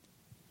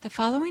The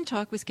following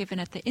talk was given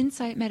at the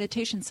Insight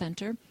Meditation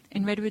Center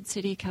in Redwood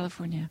City,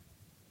 California.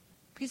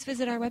 Please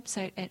visit our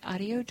website at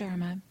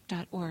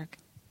audiodharma.org.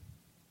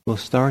 We'll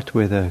start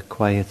with a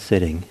quiet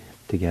sitting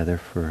together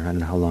for, I don't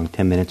know how long,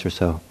 10 minutes or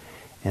so,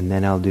 and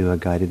then I'll do a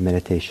guided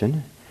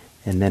meditation,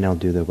 and then I'll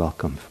do the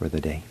welcome for the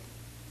day.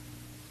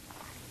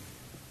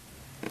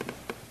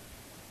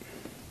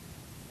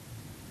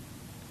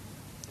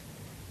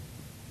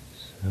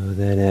 So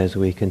that as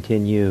we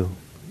continue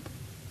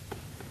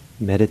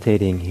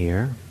meditating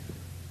here,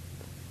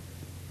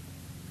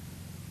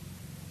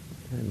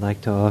 I'd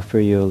like to offer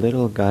you a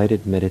little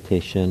guided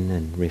meditation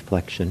and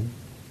reflection.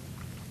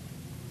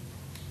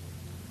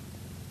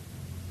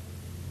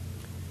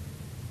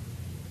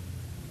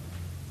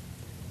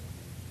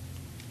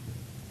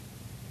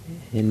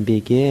 And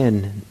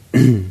begin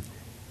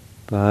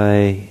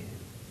by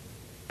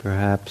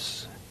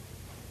perhaps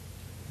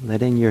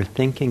letting your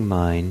thinking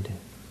mind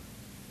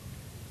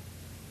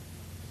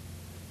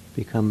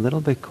become a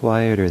little bit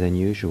quieter than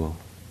usual.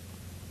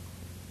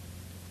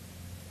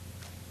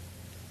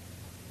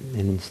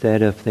 And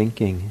instead of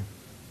thinking,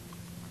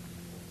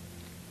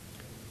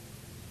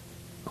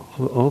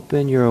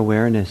 open your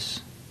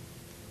awareness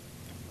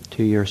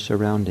to your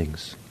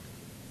surroundings.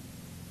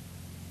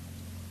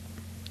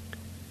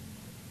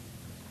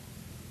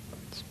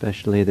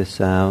 Especially the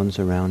sounds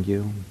around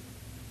you.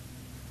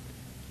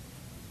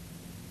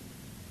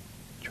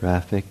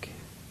 Traffic.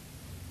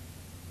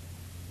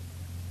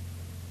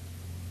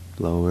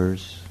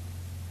 Blowers.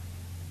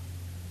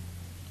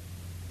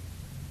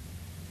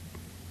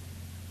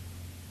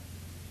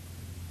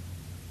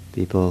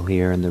 People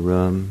here in the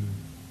room.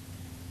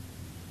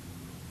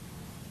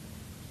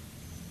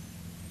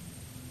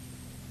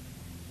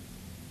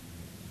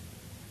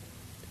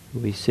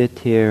 We sit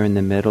here in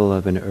the middle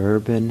of an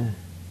urban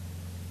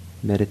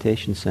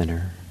meditation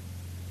center.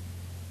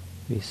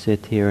 We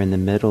sit here in the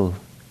middle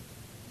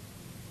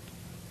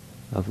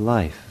of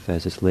life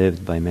as it's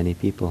lived by many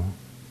people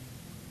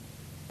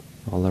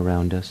all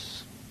around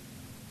us.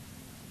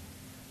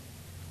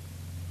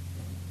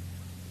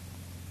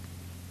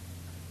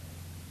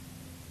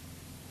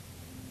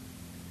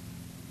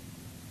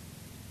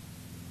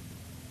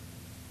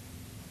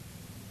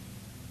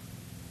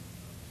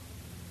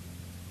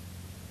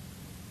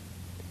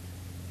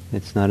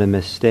 It's not a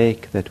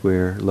mistake that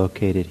we're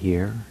located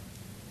here.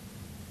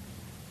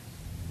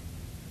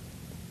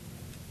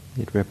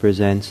 It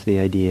represents the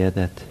idea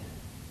that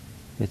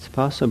it's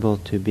possible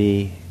to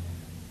be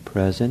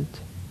present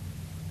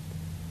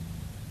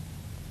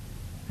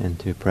and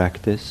to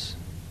practice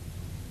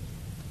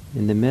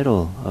in the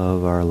middle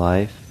of our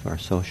life, our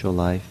social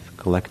life,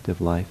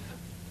 collective life.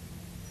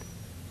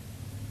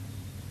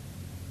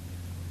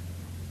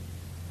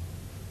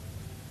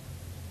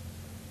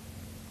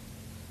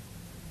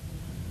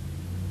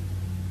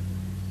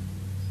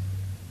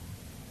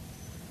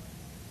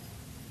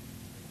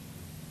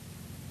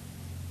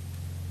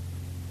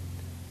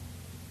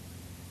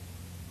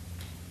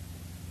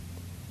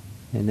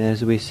 And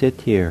as we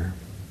sit here,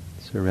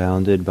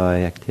 surrounded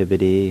by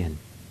activity and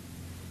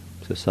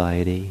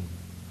society,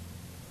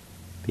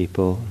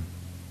 people,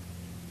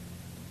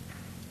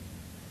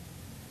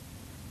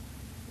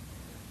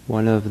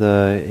 one of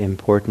the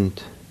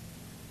important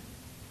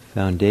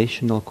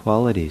foundational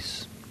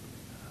qualities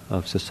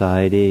of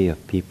society,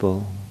 of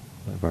people,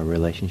 of our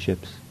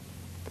relationships,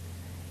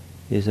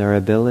 is our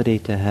ability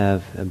to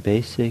have a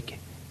basic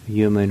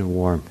human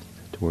warmth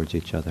towards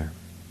each other.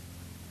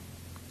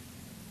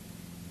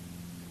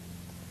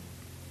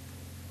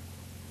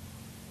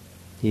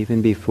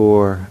 Even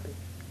before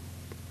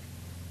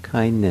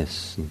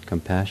kindness and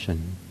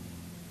compassion,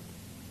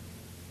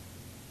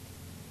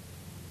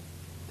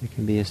 there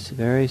can be a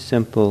very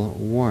simple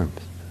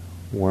warmth,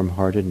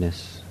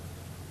 warm-heartedness,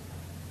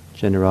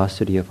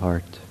 generosity of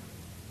heart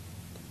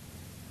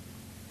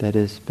that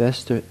is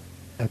best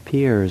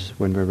appears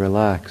when we're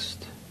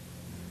relaxed,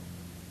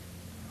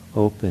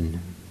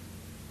 open,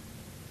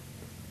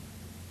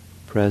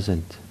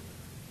 present.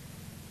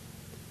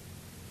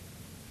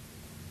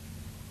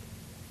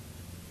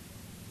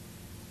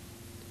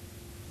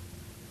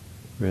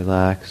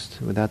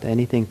 Relaxed, without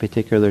anything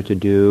particular to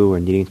do or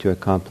needing to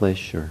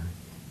accomplish or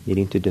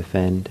needing to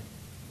defend.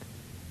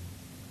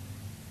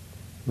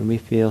 When we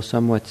feel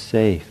somewhat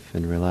safe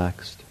and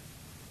relaxed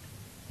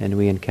and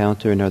we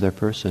encounter another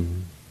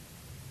person,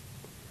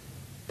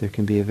 there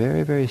can be a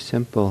very, very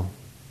simple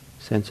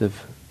sense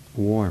of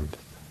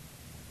warmth.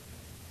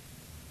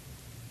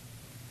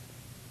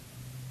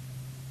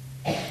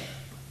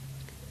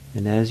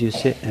 And as you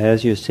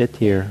sit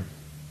here,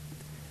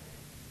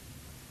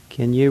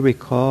 can you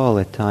recall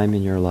a time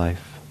in your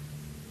life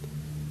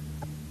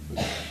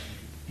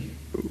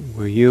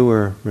where you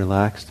were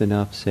relaxed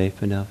enough,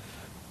 safe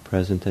enough,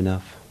 present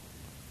enough,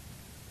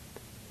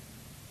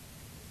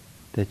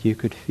 that you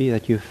could feel,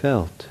 that you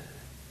felt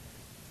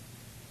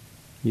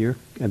your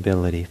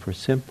ability for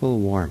simple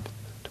warmth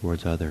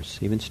towards others,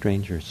 even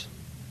strangers?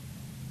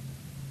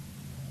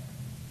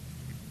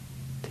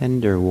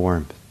 Tender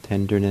warmth,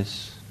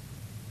 tenderness,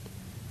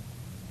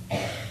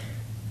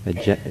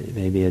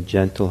 maybe a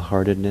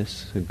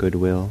gentle-heartedness, a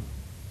goodwill.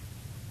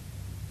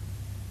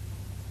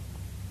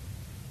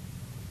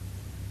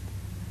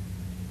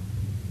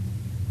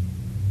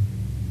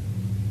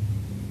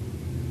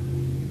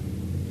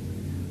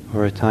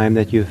 Or a time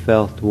that you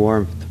felt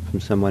warmth from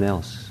someone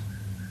else.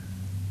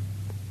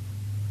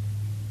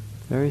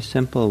 Very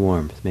simple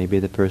warmth. Maybe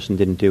the person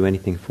didn't do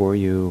anything for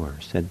you or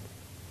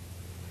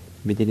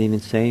maybe didn't even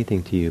say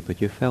anything to you,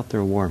 but you felt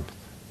their warmth.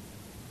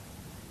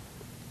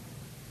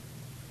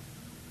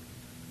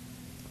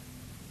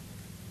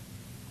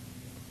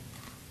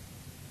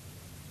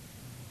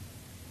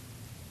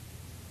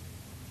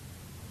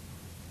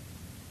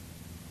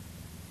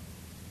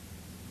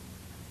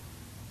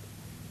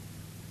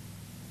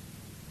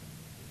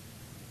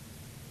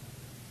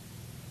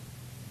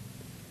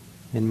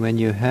 And when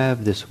you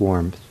have this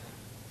warmth,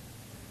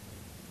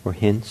 or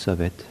hints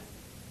of it,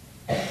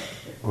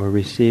 or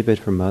receive it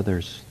from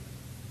others,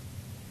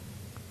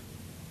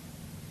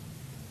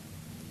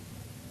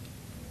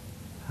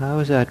 how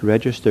is that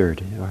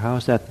registered, or how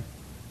is that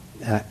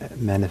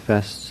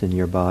manifests in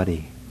your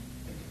body,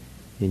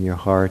 in your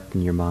heart,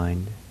 in your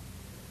mind?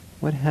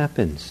 What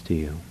happens to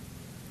you?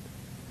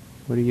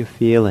 What are you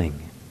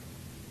feeling?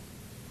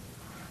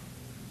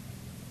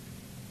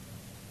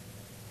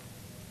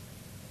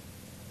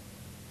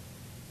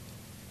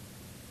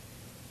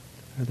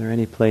 Are there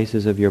any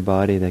places of your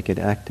body that get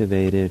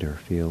activated or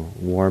feel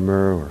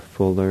warmer or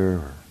fuller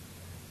or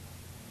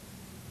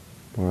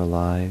more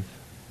alive?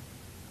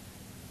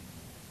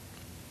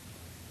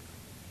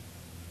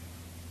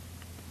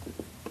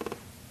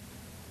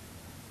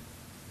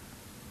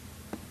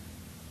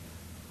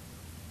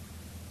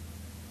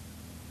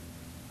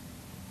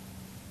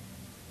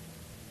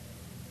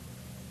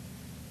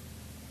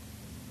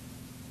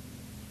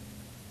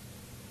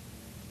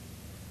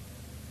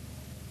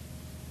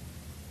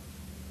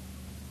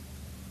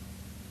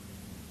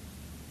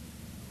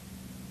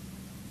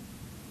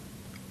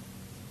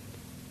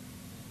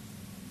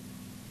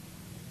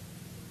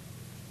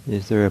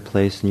 Is there a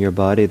place in your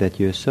body that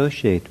you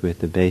associate with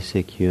the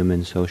basic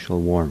human social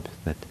warmth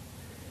that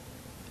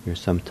you're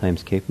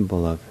sometimes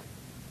capable of?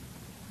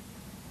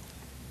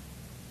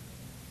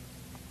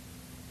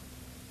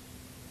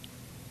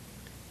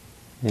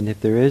 And if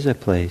there is a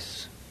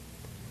place,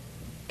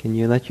 can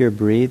you let your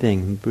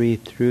breathing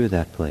breathe through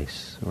that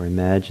place, or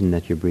imagine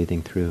that you're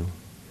breathing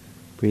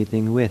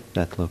with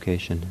that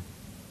location,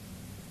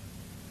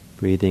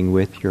 breathing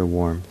with your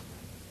warmth?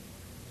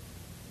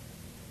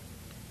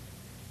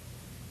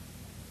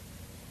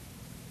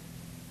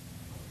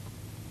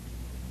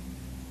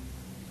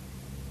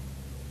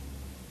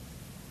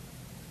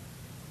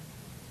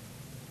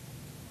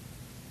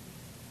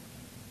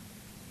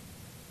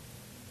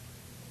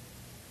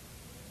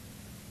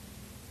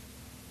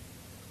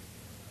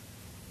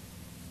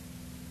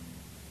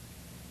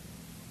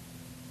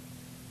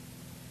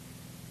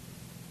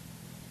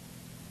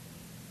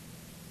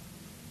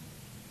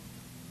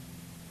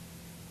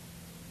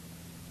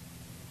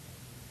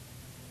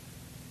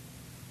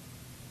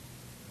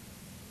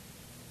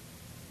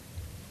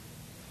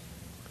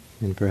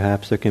 And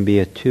perhaps there can be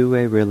a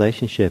two-way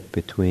relationship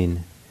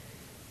between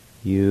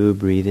you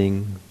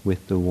breathing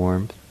with the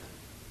warmth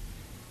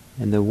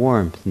and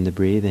the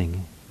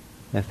breathing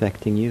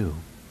affecting you.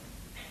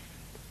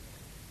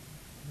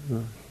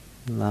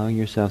 Allowing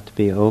yourself to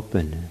be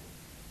open,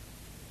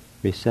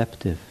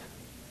 receptive,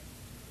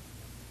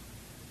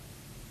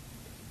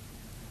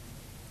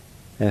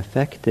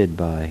 affected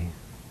by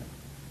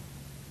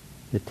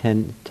the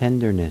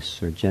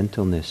tenderness or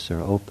gentleness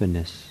or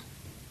openness.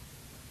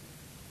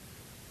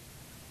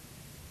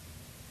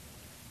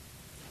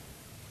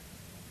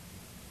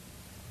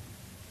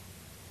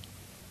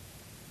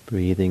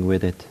 Breathing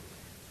with it.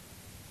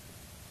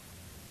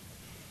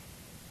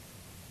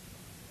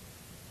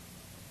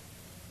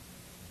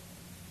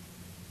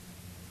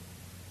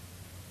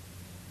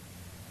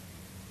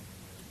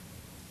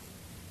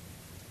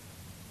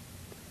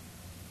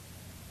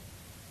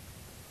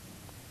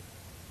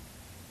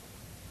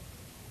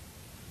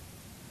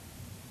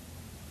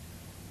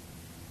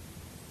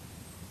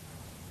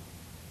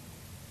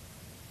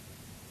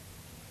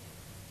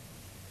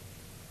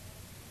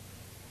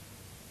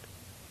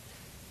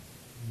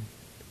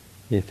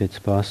 If it's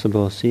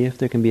possible, see if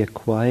there can be a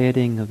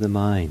quieting of the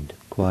mind,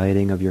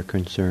 quieting of your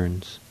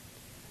concerns,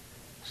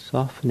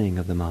 softening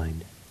of the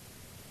mind.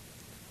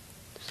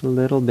 Just a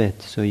little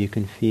bit so you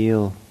can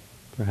feel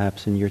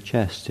perhaps in your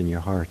chest, in your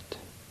heart,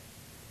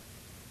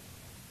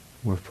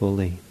 more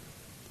fully,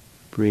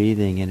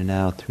 breathing in and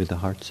out through the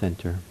heart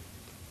center.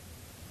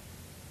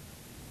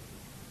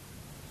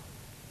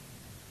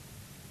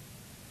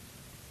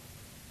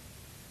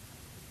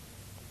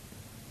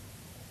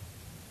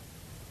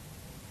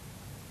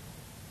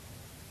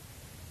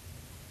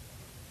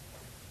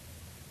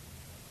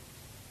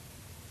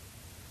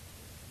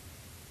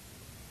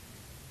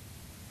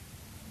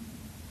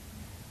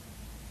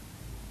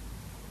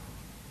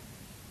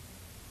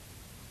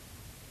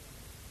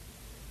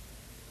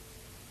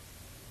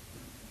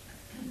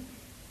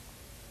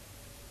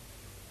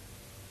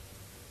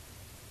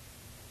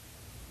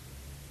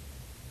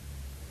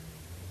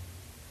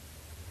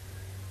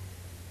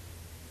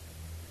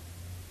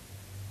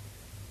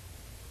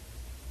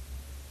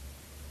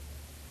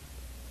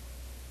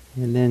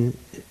 And then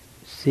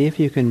see if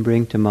you can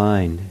bring to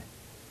mind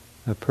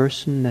a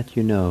person that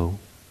you know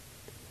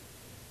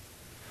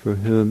for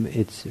whom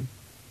it's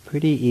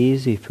pretty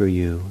easy for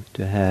you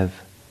to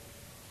have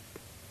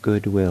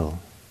goodwill.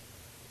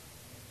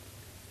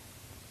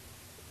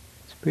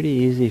 It's pretty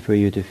easy for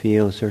you to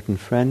feel a certain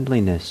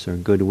friendliness or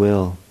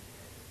goodwill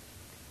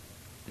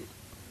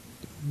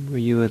where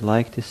you would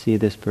like to see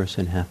this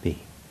person happy.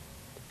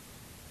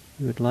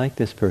 You would like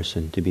this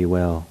person to be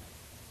well.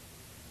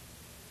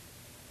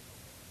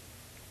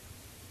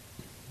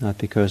 Not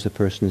because the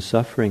person is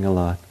suffering a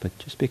lot, but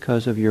just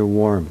because of your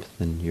warmth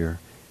and your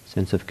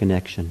sense of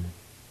connection.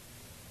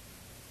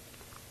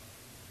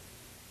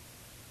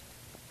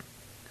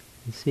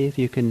 And see if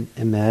you can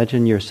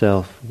imagine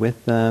yourself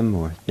with them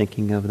or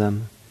thinking of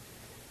them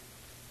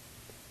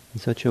in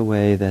such a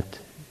way that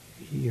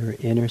your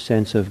inner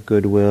sense of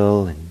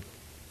goodwill and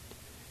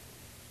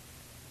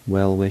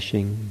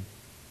well-wishing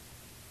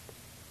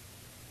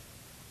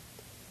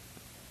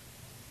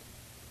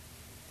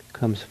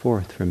comes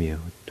forth from you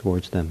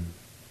towards them.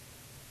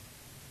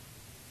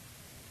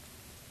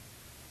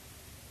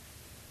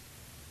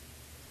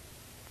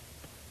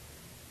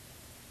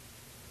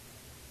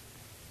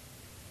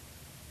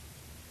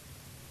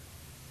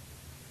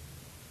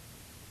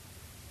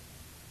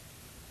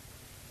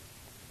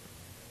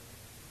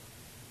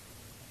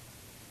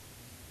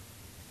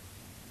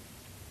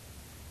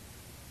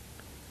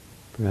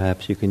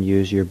 Perhaps you can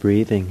use your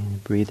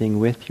breathing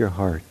with your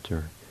heart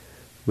or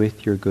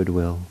with your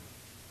goodwill.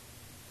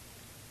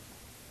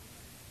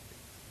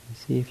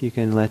 See if you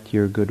can let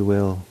your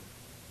goodwill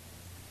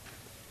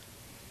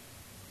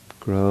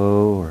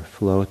grow or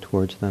flow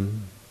towards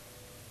them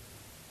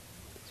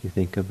as you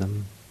think of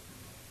them.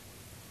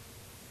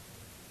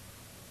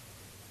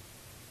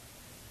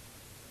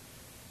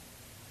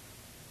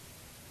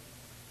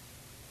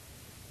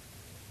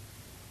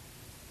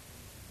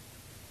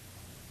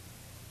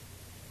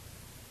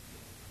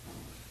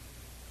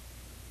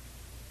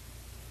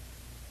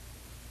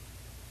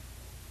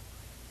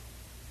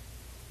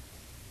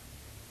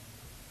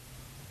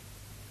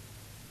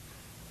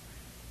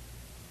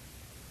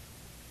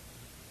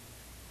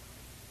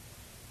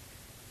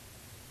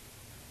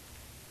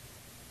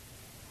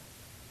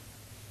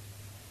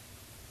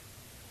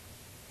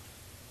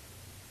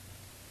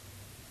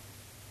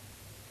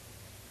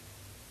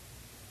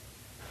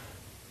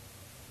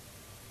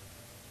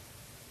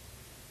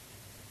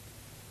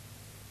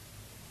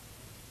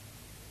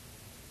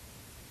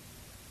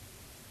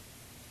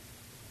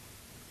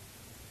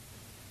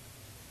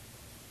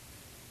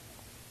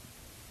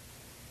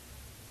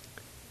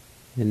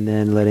 And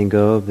then letting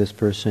go of this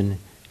person,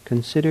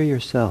 consider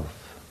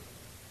yourself.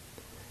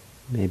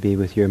 Maybe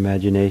with your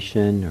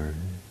imagination or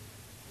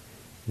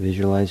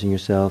visualizing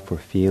yourself or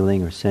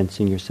feeling or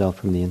sensing yourself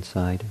from the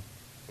inside.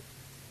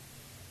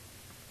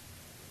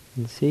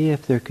 And see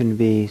if there can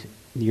be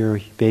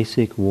your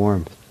basic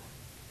warmth.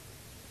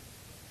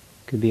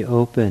 Could be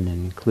open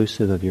and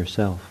inclusive of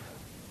yourself.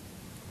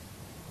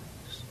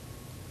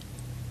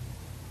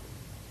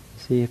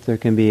 See if there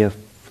can be a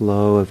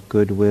flow of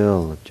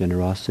goodwill, of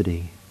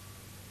generosity,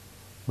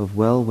 of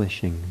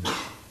well-wishing,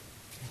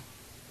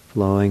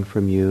 flowing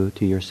from you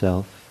to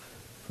yourself,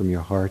 from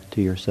your heart to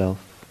yourself,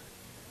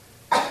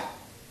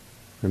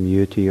 from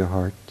you to your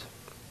heart.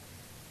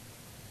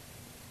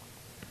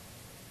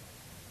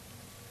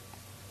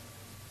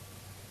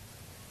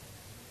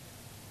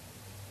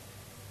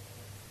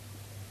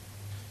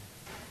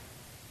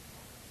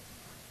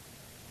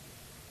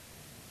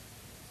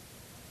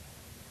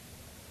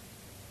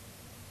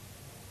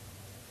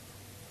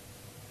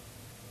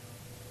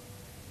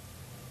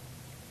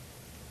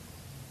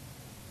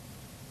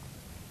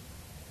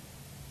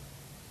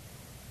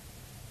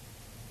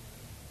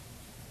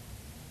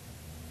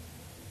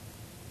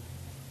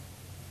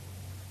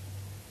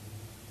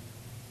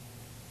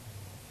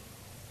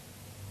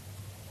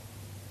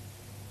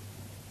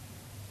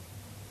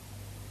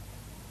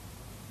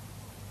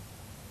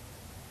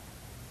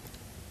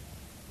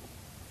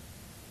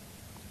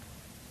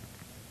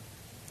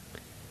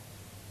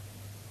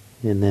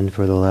 And then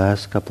for the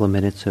last couple of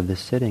minutes of this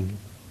sitting,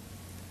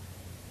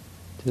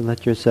 to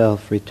let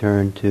yourself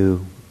return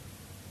to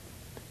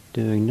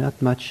doing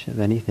not much of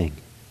anything.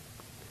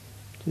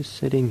 Just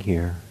sitting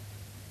here,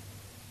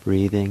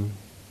 breathing,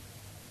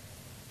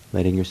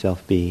 letting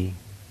yourself be,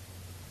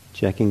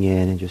 checking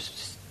in and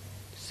just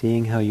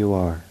seeing how you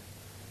are,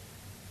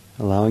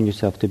 allowing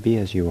yourself to be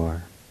as you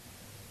are,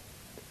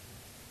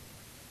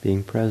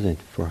 being present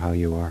for how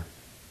you are.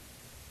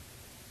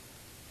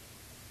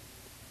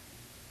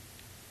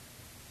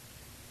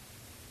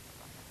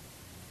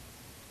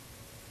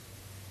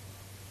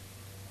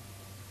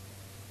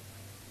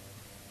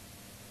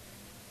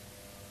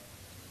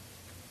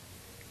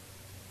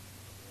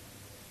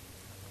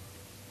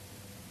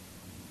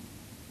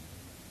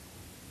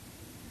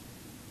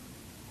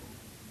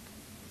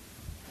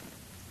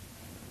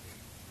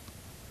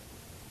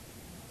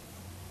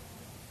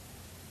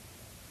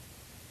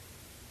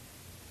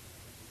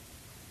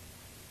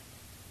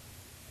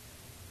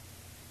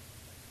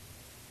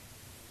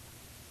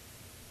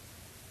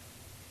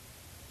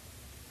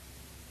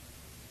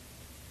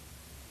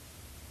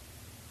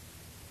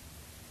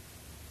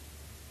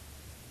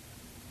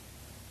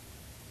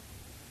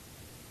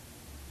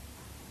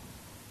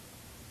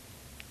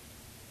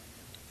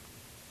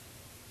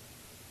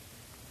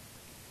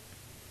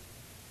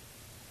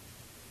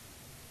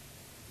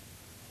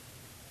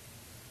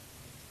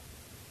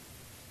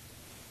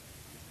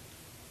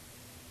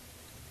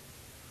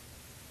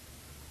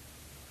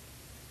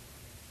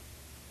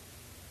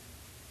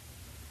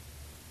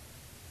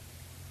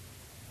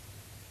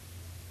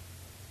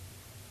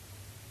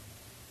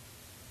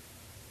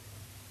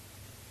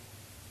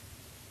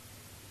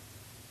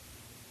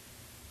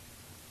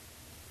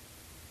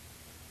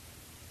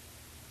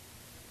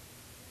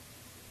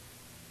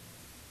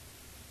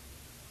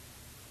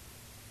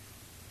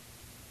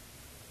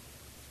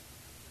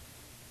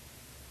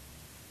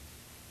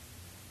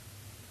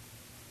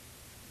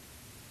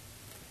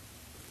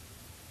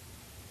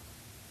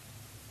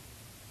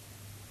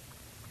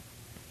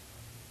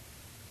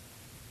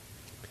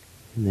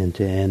 And then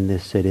to end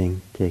this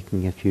sitting,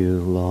 taking a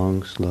few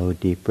long, slow,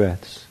 deep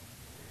breaths.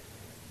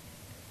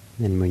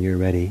 And when you're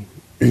ready,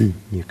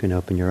 you can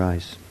open your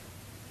eyes.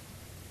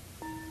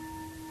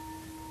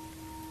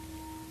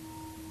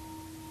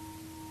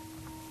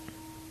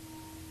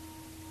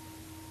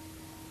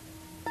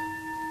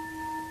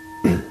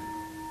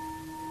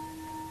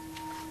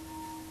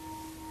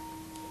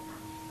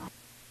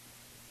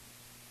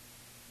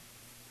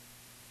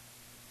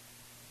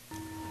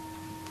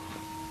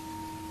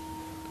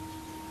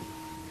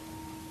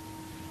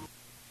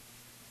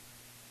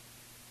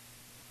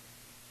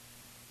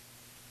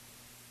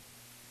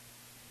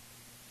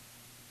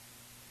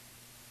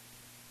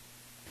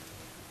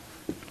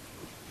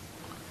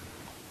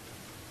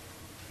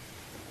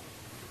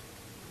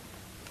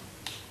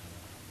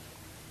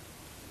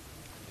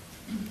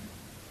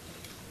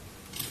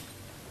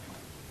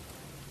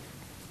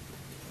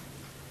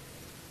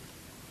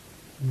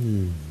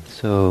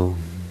 So,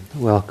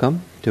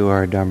 welcome to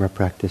our Dharma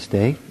practice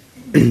day.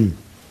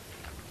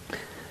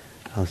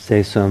 I'll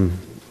say some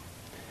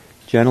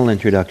general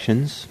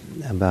introductions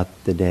about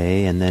the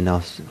day, and then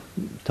I'll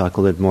talk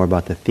a little more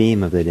about the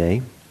theme of the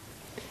day.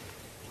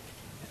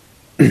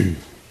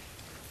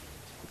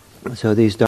 So these